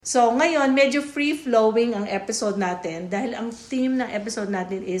So ngayon, medyo free-flowing ang episode natin dahil ang theme ng episode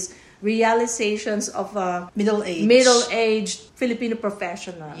natin is realizations of a middle-aged Filipino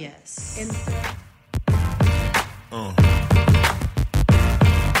professional. Yes.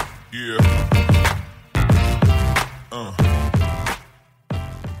 Yeah.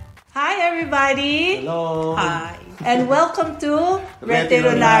 Hi everybody! Hello! Hi. And welcome to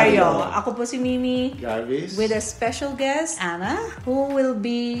Milyonaryo. Ako po si Mimi Jarvis. with a special guest Anna? who will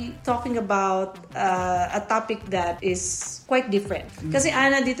be talking about a topic that is quite different. Kasi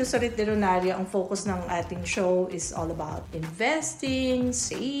Ana, dito sa Milyonaryo, ang focus ng ating show is all about investing,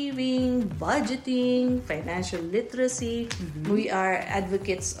 saving, budgeting, financial literacy. We are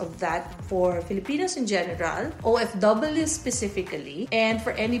advocates of that for Filipinos in general, OFW specifically, and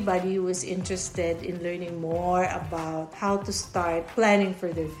for anybody who is interested in learning more about how to start planning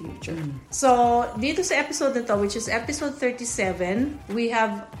for their future. So, dito sa episode na to, which is episode 37, we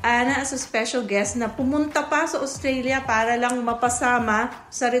have Anna as a special guest na pumunta pa sa Australia para lang mapasama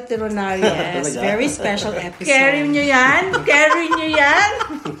sa Milyonaryo. Yes, very special episode. Carry nyo yan? Carry nyo yan?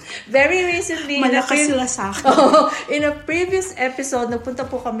 Very recently, Malakas sila sa akin. in a previous episode, nagpunta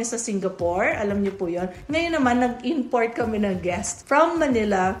po kami sa Singapore. Alam niyo po yon. Ngayon naman, nag-import kami ng guest from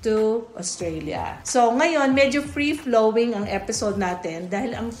Manila to Australia. So, ngayon, medyo free-flowing ang episode natin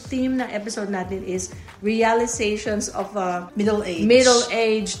dahil ang theme ng episode natin is realizations of a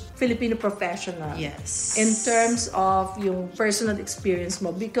middle-aged Filipino professional. Yes. In terms of yung personal experience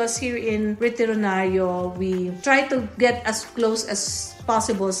mo. Because here in Milyonaryo, we try to get as close as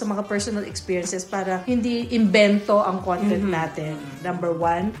possible sa mga personal experiences para hindi invento ang content natin. Number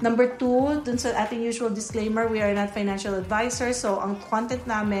one. Number two, dun sa ating usual disclaimer, we are not financial advisors. So, ang content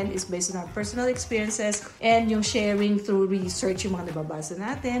namin is based on our personal experiences and yung sharing through research, yung mga nababasa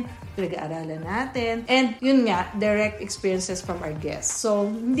natin, pinag-aaralan natin, and yun nga, direct experiences from our guests. So,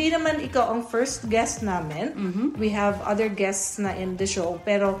 hindi naman ikaw ang first guest namin. We have other guests na in the show.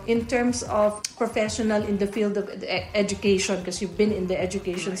 Pero in terms of professional in the field of education, because you've been in the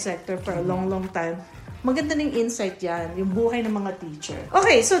education sector for a long time, maganda ng insight yan, yung buhay ng mga teacher.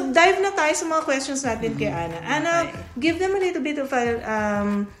 Okay, so dive na tayo sa mga questions natin kay Anna. Anna, give them a little bit of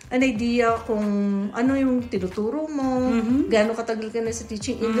an idea kung ano yung tinuturo mo, gaano katagal ka na sa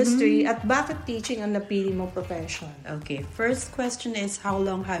teaching industry, at bakit teaching ang napili mong profession? Okay, first question is, how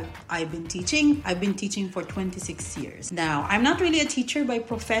long have I been teaching? I've been teaching for 26 years. Now, I'm not really a teacher by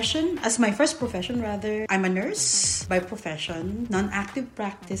profession. As my first profession, rather, I'm a nurse by profession, non-active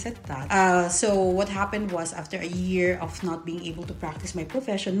practice at that. So, what happened was, after a year of not being able to practice my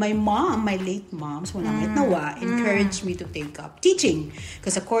profession, my mom, my late mom, encouraged me to take up teaching.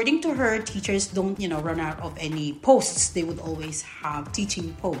 Because according to her, teachers don't, run out of any posts. They would always have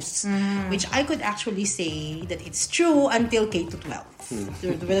teaching posts, which I could actually say that it's true until K-12.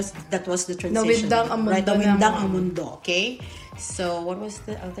 That was the transition. Nawindang ang mundo, okay? So, what was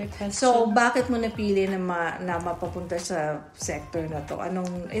the other question? So, bakit mo napili na mapapunta sa sector na to?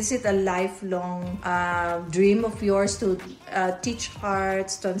 Is it a lifelong dream of yours to teach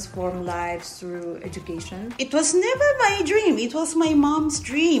hearts, transform lives through education? It was never my dream. It was my mom's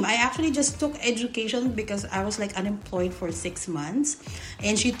dream. I actually just took education because I was like unemployed for 6 months.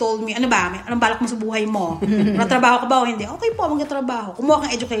 And she told me, anong balak mo sa buhay mo? Matrabaho ka ba o hindi? Okay po, magtatrabaho. Kumuha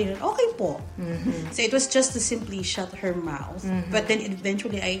kang education. Okay po. So, it was just to simply shut her mouth. But then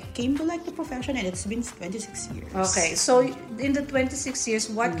eventually I came to like the profession, and it's been 26 years. Okay, so in the 26 years,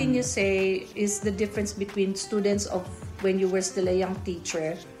 what can you say is the difference between students of when you were still a young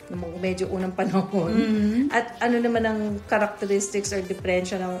teacher, medyo unang panahon, at ano naman ang characteristics or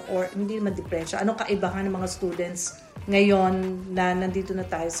diferensya or hindi naman diferensya, anong kaibahan ng mga students ngayon na nandito na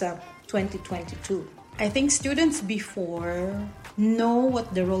tayo sa 2022? I think students before know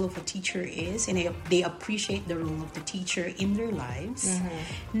what the role of a teacher is, and they appreciate the role of the teacher in their lives.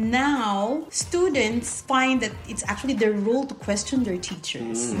 Now, students find that it's actually their role to question their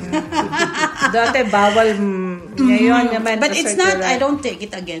teachers. Dati bawal ngayon naman. But it's not, I don't take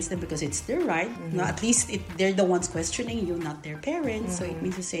it against them because it's their right. No, at least they're the ones questioning you, not their parents. So it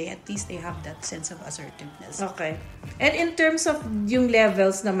means to say, at least they have that sense of assertiveness. Okay. And in terms of yung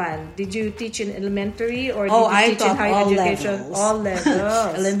levels naman, did you teach in elementary or did you teach in higher education? Levels. All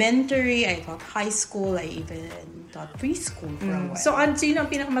levels. Elementary, I taught high school, I even taught preschool for a while. So, sino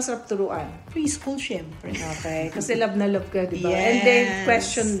ang pinakamasarap turuan? Preschool, syempre. Okay. Kasi love na love ka, di ba? Yes. And they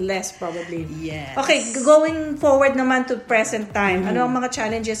question less probably. Yes. Okay, going forward naman to present time, ano ang mga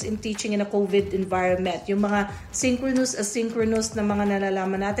challenges in teaching in a COVID environment? Yung mga synchronous, asynchronous na mga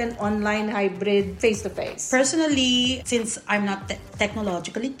nalalaman natin, online, hybrid, face-to-face. Personally, since I'm not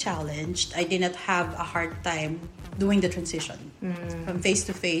technologically challenged, I did not have a hard time doing the transition from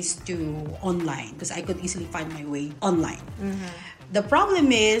face-to-face to online, because I could easily find my way online. The problem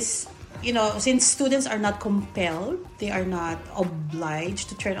is, since students are not compelled, they are not obliged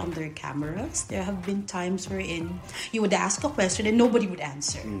to turn on their cameras. There have been times wherein you would ask a question and nobody would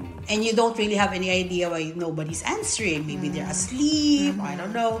answer. And you don't really have any idea why nobody's answering. Maybe they're asleep, I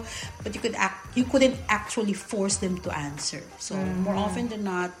don't know. But you couldn't actually force them to answer. So more often than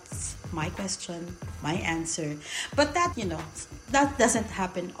not, my question, my answer. But that, that doesn't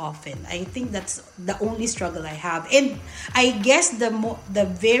happen often. I think that's the only struggle I have. And I guess the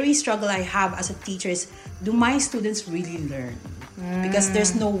very struggle I have as a teacher is, do my students really learn? Because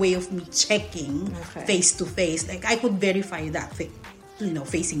there's no way of me checking face to face. Like, I could verify that,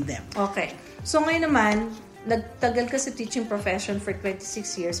 facing them. Okay. So ngayon naman, nagtagal ka sa teaching profession for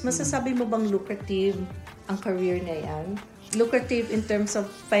 26 years. Masasabi mo bang lucrative ang career na yan? Lucrative in terms of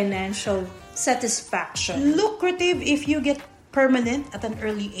financial satisfaction? Lucrative if you get permanent at an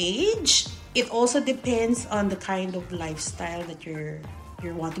early age. It also depends on the kind of lifestyle that you're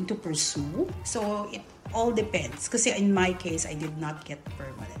wanting to pursue. So it all depends. Kasi in my case, I did not get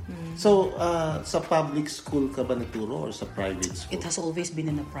permanent. So, sa public school ka ba nagturo or sa private school? It has always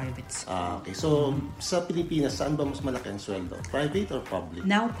been in a private school. Okay. So, sa Pilipinas, saan ba mas malaki ang sweldo? Private or public?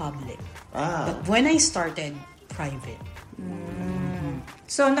 Now public. But when I started, private.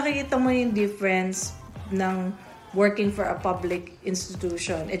 So, nakikita mo yung difference ng working for a public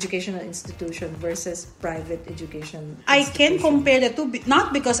institution, educational institution versus private education institution? I can compare the two,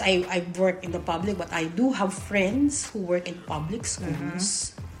 not because I work in the public, but I do have friends who work in public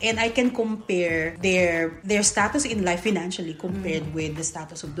schools. And I can compare their status in life financially compared with the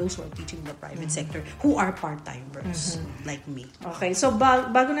status of those who are teaching in the private sector who are part-timers like me. Okay, so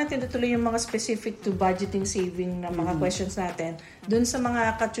bago natin tutuloy yung mga specific to budgeting, saving na mga questions natin, dun sa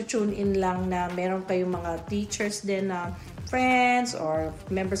mga ka-tune in lang na meron kayong mga teachers din na friends or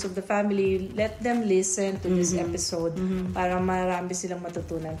members of the family, let them listen to this episode para marami silang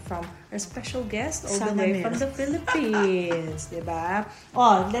matutunan from our special guest all the way from the Philippines. Diba?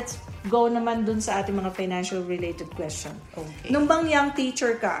 Let's go naman dun sa ating mga financial related question. Okay. Nung bang young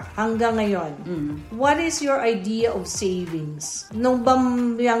teacher ka hanggang ngayon, what is your idea of savings? Nung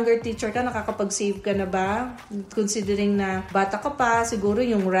bang younger teacher ka, nakakapag-save ka na ba? Considering na bata ka pa, siguro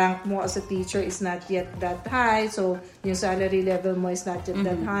yung rank mo as a teacher is not yet that high, so yung salary level mo is not yet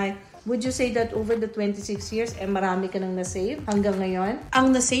that high. Would you say that over the 26 years, marami ka nang na-save hanggang ngayon?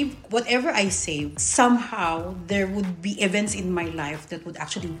 Ang na-save, whatever I save, somehow there would be events in my life that would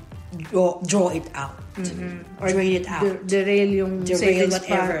actually draw it out. Or drain it out. Derail yung savings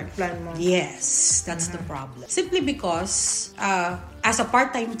plan mo. Yes, that's the problem. Simply because, as a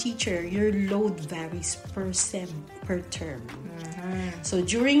part-time teacher, your load varies per sem, per term. So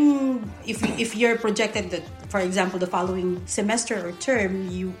if you're projected that, for example, the following semester or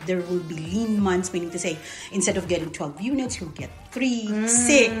term, there will be lean months, meaning to say, instead of getting 12 units, you'll get 3,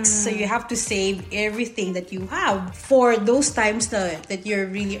 6. So you have to save everything that you have for those times that you're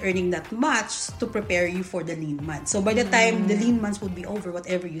really earning that much to prepare you for the lean months. So by the time the lean months will be over,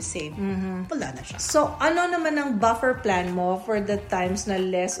 whatever you save, wala na siya. So ano naman ang buffer plan mo for the times na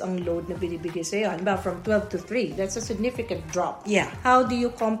less ang load na binibigay sa'yo? Ano ba, from 12 to 3? That's a significant drop. Yeah. How do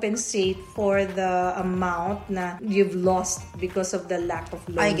you compensate for the amount na you've lost because of the lack of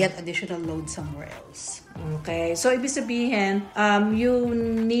load? I get additional load somewhere else. Okay. So, ibig sabihin, you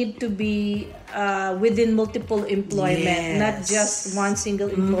need to be within multiple employment, not just one single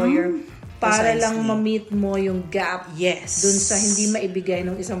employer, para lang ma-meet mo yung gap dun sa hindi maibigay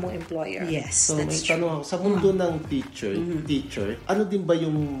ng isang mong employer. Yes, so, that's true. Tanong, sa mundo ng teacher, ano din ba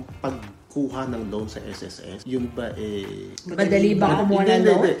yung pagkuha ng loan sa SSS? Yun ba madali ba kumuha ng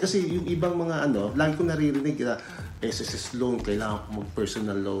loan? Hindi. Kasi yung ibang mga lagi ko naririnig na SSS loan, kailangan ko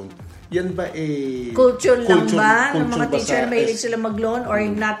mag-personal loan. Yan ba culture lang ba ng mga ba teacher mahilig sila mag-loan or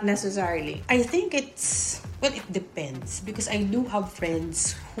not necessarily? I think it depends because I do have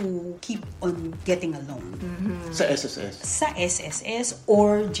friends who keep on getting a loan. Sa SSS? Sa SSS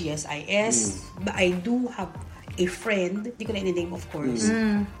or GSIS. But I do have a friend, di ko na in-name of course,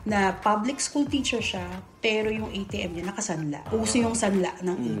 na public school teacher siya, pero yung ATM niya nakasanla. Uso yung sanla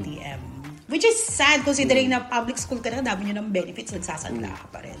ng ATM. Which is sad considering na public school ka na, dami nyo ng benefits, nagsasanla ka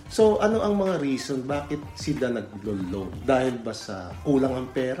pa rin. So, ano ang mga reason bakit sila nag-loan? Dahil ba sa kulang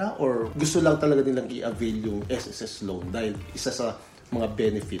ang pera or gusto lang talaga nilang i-avail yung SSS loan dahil isa sa mga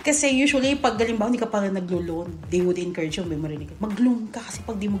benefit? Kasi usually, pag galimbawa hindi ka pa naglo-loan, they would encourage yung memory ka. Mag-loan ka kasi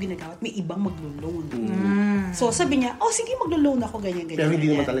pag di mo ginagamit, may ibang maglo-loan. So, sabi niya, sige, maglo-loan ako, ganyan. Pero hindi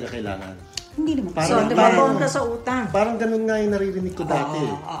naman talaga kailangan. Hindi naman. So, nababaon ka sa utang. Parang ganun nga yung naririnig ko dati.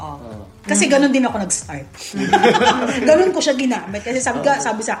 Kasi ganun din ako nag-start. Ganun ko siya ginamit. Kasi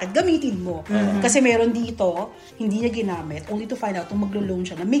sabi sa akin, gamitin mo. Kasi meron dito, hindi niya ginamit, only to find out kung maglo-loan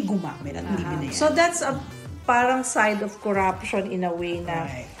siya na may gumamit at hindi binayan. So that's a parang side of corruption in a way na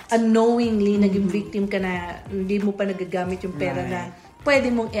unknowingly naging victim ka na hindi mo pa nagagamit yung pera na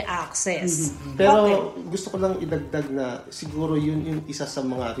pwede mong i-access. Pero gusto ko lang idagdag na siguro yun yung isa sa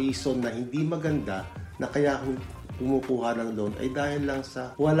mga reason na hindi maganda na kaya kumukuha ng loan ay dahil lang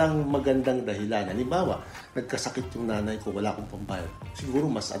sa walang magandang dahilan. Halimbawa, nagkasakit yung nanay ko, wala akong pambayad. Siguro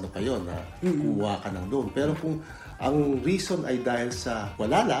mas pa yun na kumuha ka ng loan. Pero kung ang reason ay dahil sa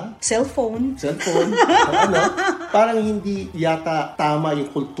wala lang, cellphone, parang hindi yata tama yung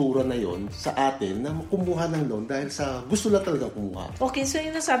kultura na yon sa atin na kumuha ng loan dahil sa gusto lang talaga kumuha. Okay, so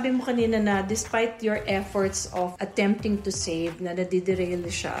yung nasabi mo kanina na despite your efforts of attempting to save, na nadiderail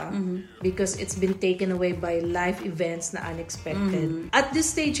siya because it's been taken away by life events na unexpected. At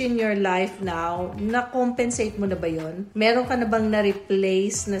this stage in your life now, na-compensate mo na ba yon? Meron ka na bang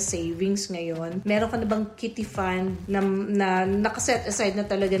na-replace na savings ngayon? Meron ka na bang kitty fund na nakaset aside na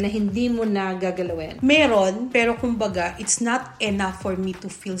talaga na hindi mo na gagalawin? Meron, pero kumbaga, it's not enough for me to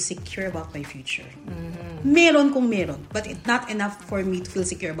feel secure about my future. Meron, but it's not enough for me to feel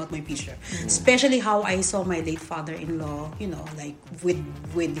secure about my future. Especially how I saw my late father-in-law, like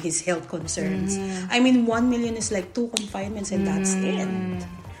with his health concerns. I mean, 1 million is like 2 confinements and that's it.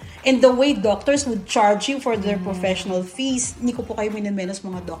 And the way doctors would charge you for their professional fees, hindi ko po kayo minamenos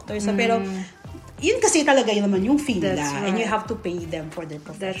mga doctors. Pero yun kasi talaga yun naman yung fee nila. Right. And you have to pay them for their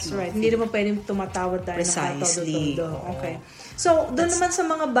professional That's right. fee. Hindi naman pwedeng tumatawad tayo Precisely. ng Okay. So, doon naman sa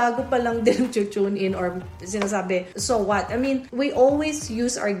mga bago pa lang din tune in or sinasabi, so what? I mean, we always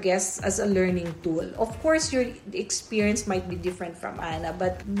use our guests as a learning tool. Of course, your experience might be different from Anna,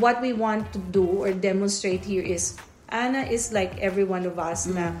 but what we want to do or demonstrate here is Anna is like every one of us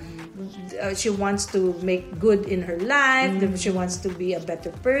na she wants to make good in her life, she wants to be a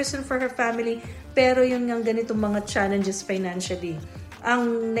better person for her family, pero yung ganitong mga challenges financially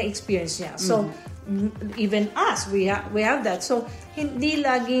ang na-experience niya. So, even us, we have that. So, hindi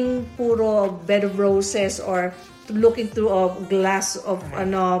laging puro bed of roses or looking through a glass of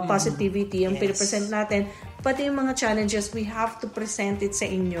positivity ang pinapresent natin. Pati yung mga challenges, we have to present it sa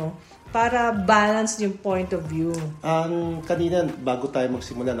inyo para balance yung point of view. Kanina, bago tayo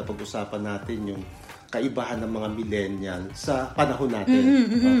magsimula, napag-usapan natin yung kaibahan ng mga millennial sa panahon natin.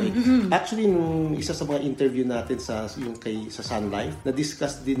 Actually, nung isa sa mga interview natin sa Sun Life,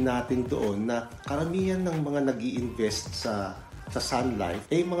 na-discuss din natin doon na karamihan ng mga nag-i-invest sa Sun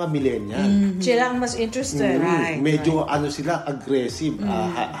Life mga millennial. Sila ang mas interested. Medyo sila aggressive,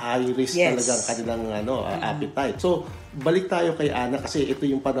 high risk talaga ang kanilang appetite. So, balik tayo kay Ana kasi ito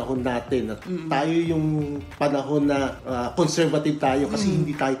yung panahon natin na tayo yung panahon na conservative tayo kasi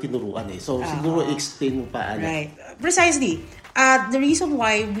hindi tayo tinuruan So, siguro explain mo pa, Ana. Right. Precisely. The reason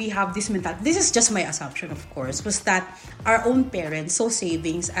why we have this mentality, this is just my assumption, of course, was that our own parents saw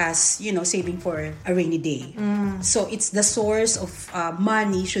savings as, saving for a rainy day. So it's the source of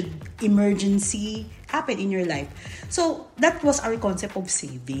money should emergency happen in your life. So that was our concept of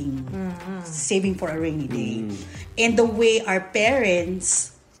saving. Saving for a rainy day. And the way our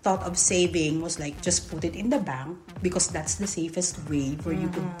parents thought of saving was like just put it in the bank because that's the safest way for you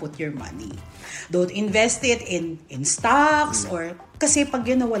to put your money. Don't invest it in stocks or kasi pag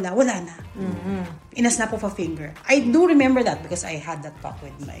yun nawala, wala na. In a snap of a finger. I do remember that because I had that talk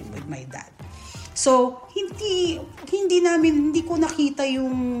with my dad. So, hindi ko nakita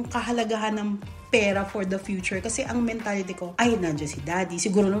yung kahalagahan ng pera for the future kasi ang mentality ko, ay, nandiyan si daddy.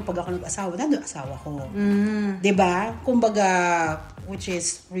 Siguro naman pag ako nag-asawa, nandiyan asawa ko. Diba? Kumbaga, which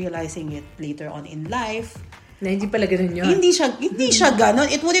is realizing it later on in life, na hindi pala ganun yun. Hindi siya ganun.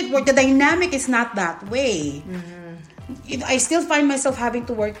 It wouldn't work. The dynamic is not that way. I still find myself having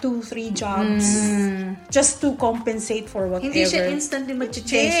to work 2-3 jobs just to compensate for whatever. Hindi siya instantly mag-change.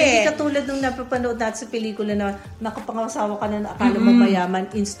 Hindi katulad nung napapanood natin sa pelikula na nakapangasawa ka na akala mo mayaman,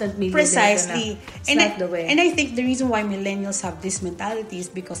 instant millionaire Precisely. Ka na. It's not the way. And I think the reason why millennials have this mentality is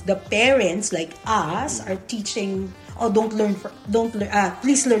because the parents like us are teaching,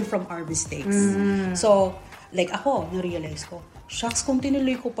 please learn from our mistakes. So, like ako, na-realize ko, shucks, kung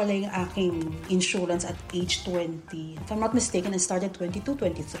tinuloy ko pala yung aking insurance at age 20. If I'm not mistaken, I started 22,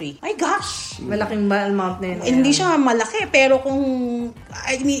 23. My gosh! Malaking amount na yun. Hindi siya malaki, pero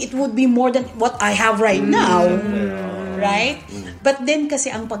it would be more than what I have right now. Right? But then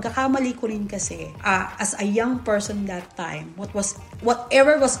kasi ang pagkakamali ko rin kasi, as a young person that time,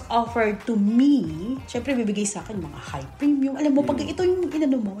 whatever was offered to me, syempre bibigay sa akin mga high premium. Alam mo, pag ito yung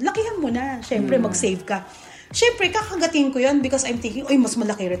inano mo, lakihan mo na. Syempre mag-save ka. Syempre, kakagatin ko yun because I'm thinking, mas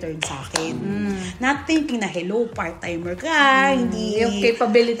malaki return sa akin. Not thinking na, hello, part-timer ka, hindi... Yung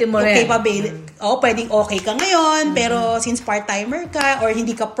capability mo rin. Pwedeng okay ka ngayon, pero since part-timer ka or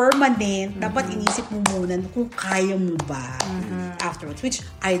hindi ka permanent, dapat inisip mo muna kung kaya mo ba afterwards, which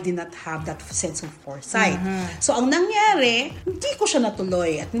I did not have that sense of foresight. So, ang nangyari, hindi ko siya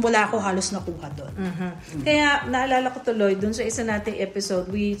natuloy at wala ako halos nakuha doon. Kaya, naalala ko tuloy, dun sa isa nating episode,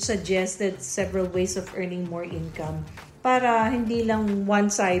 we suggested several ways of earning more income para hindi lang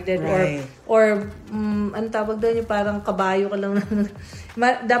one-sided or ang tawag doon yung parang kabayo ka lang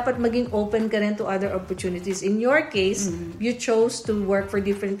dapat maging open ka rin to other opportunities. In your case, you chose to work for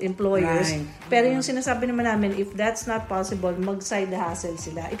different employers. Pero yung sinasabi naman namin, if that's not possible, mag-side hustle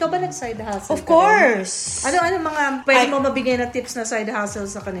sila. Ikaw ba nag-side hustle? Of course! Ano mga pwede mo mabigay na tips na side hustle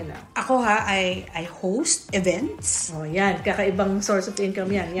sa kanila? Ako I host events. Oh, yan. Kakaibang source of income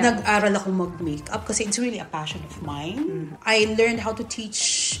yan. Nag-aral ako mag-makeup kasi it's really a passion of mine. I learned how to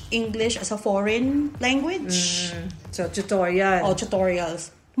teach English as a foreign language. So, tutorial.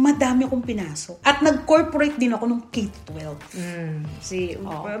 Tutorials. Madami akong pinasok. At nag-corporate din ako nung K-12.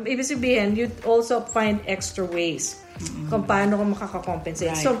 Ibig sabihin, you also find extra ways kung paano ka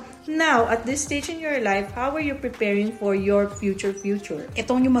makakakompensate. Right. So, now, at this stage in your life, how are you preparing for your future?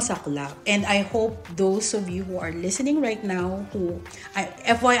 Itong yung masaklap. And I hope those of you who are listening right now,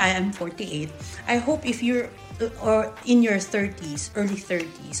 FYI, I'm 48, I hope if you're or in your 30s, early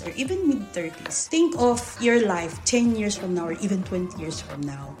 30s, or even mid-30s, think of your life 10 years from now or even 20 years from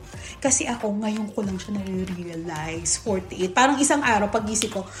now. Kasi ako, ngayon ko lang siya na-realize, 48. Parang isang araw,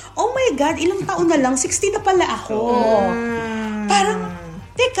 pag-isip ko, oh my God, ilang taon na lang, 60 na pala ako. Parang,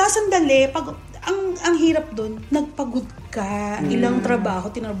 teka, sandali, ang hirap dun, nagpagod ka, ilang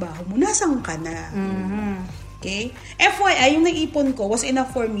tinrabaho mo, nasaan ka na? Okay? FYI, yung naipon ko was enough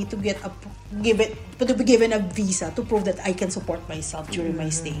for me to be given a visa to prove that I can support myself during my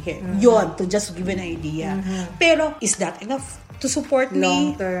stay here. Yon, to just give an idea. Pero, is that enough to support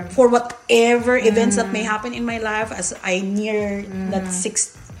me for whatever events that may happen in my life as I near that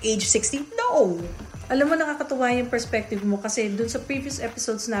age 60? No. Alam mo, nakakatuwa yung perspective mo kasi dun sa previous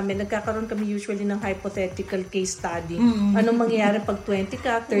episodes namin, nagkakaroon kami usually ng hypothetical case study. Anong mangyayari pag 20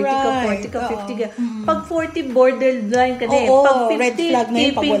 ka, 30 ka, 40 ka, 50 ka. Pag 40, borderline ka na eh. Pag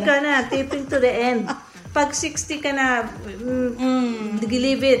 50, tipping to the end. Pag 60 ka na,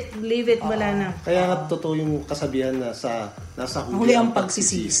 leave it, wala na. Kaya nga totoo yung kasabihan na nasa huli ang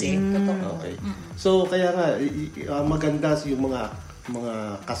pagsisisi. Okay. So, kaya nga, maganda yung mga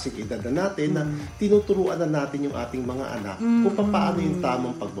kasing-edad na natin na tinuturuan na natin yung ating mga anak kung paano yung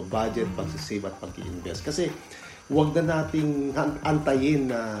tamang pagbabudget, pagsisave at pag-i-invest. Kasi huwag na nating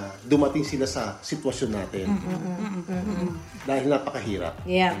antayin na dumating sila sa sitwasyon natin. Dahil napakahirap.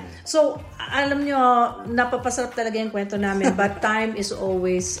 Yeah. So, alam nyo, napapasarap talaga yung kwento namin, but time is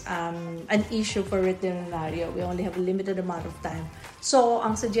always an issue for Milyonaryo. We only have a limited amount of time. So,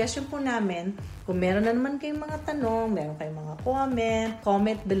 ang suggestion po namin, kung meron na naman kayong mga tanong, meron kayong mga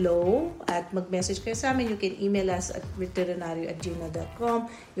comment below at mag-message kayo sa amin. You can email us at milyonaryo@gmail.com.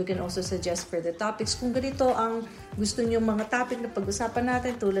 You can also suggest further topics. Kung ganito ang gusto niyo mga topic na pag-usapan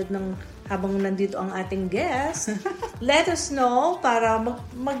natin tulad ng habang nandito ang ating guest, let us know para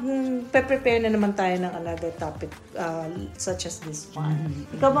mag-prepare na naman tayo ng another topic such as this one.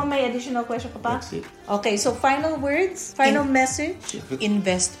 Ikaw ba may additional question ka pa? That's it. Okay, so final words, final message.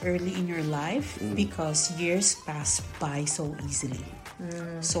 Invest early in your life because years pass by so easily.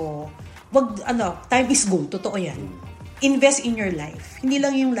 So, time is gold. Totoo yan. Invest in your life. Hindi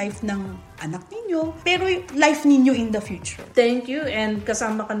lang yung life ng anak ninyo, pero life ninyo in the future. Thank you, and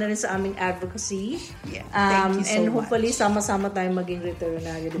kasama ka na rin sa aming advocacy. Yeah, thank you so and much. hopefully, sama-sama tayong maging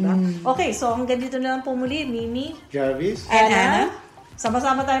Milyonaryo, di ba? Okay, so hanggang dito na lang po muli, Mimi, Jarvis? And Anna.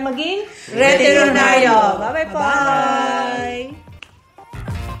 Sama-sama tayong maging Milyonaryo. Bye-bye po! Bye!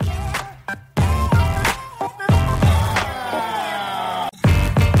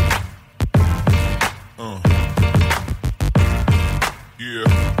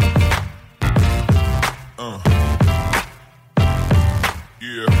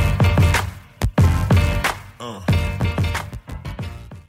 Yeah.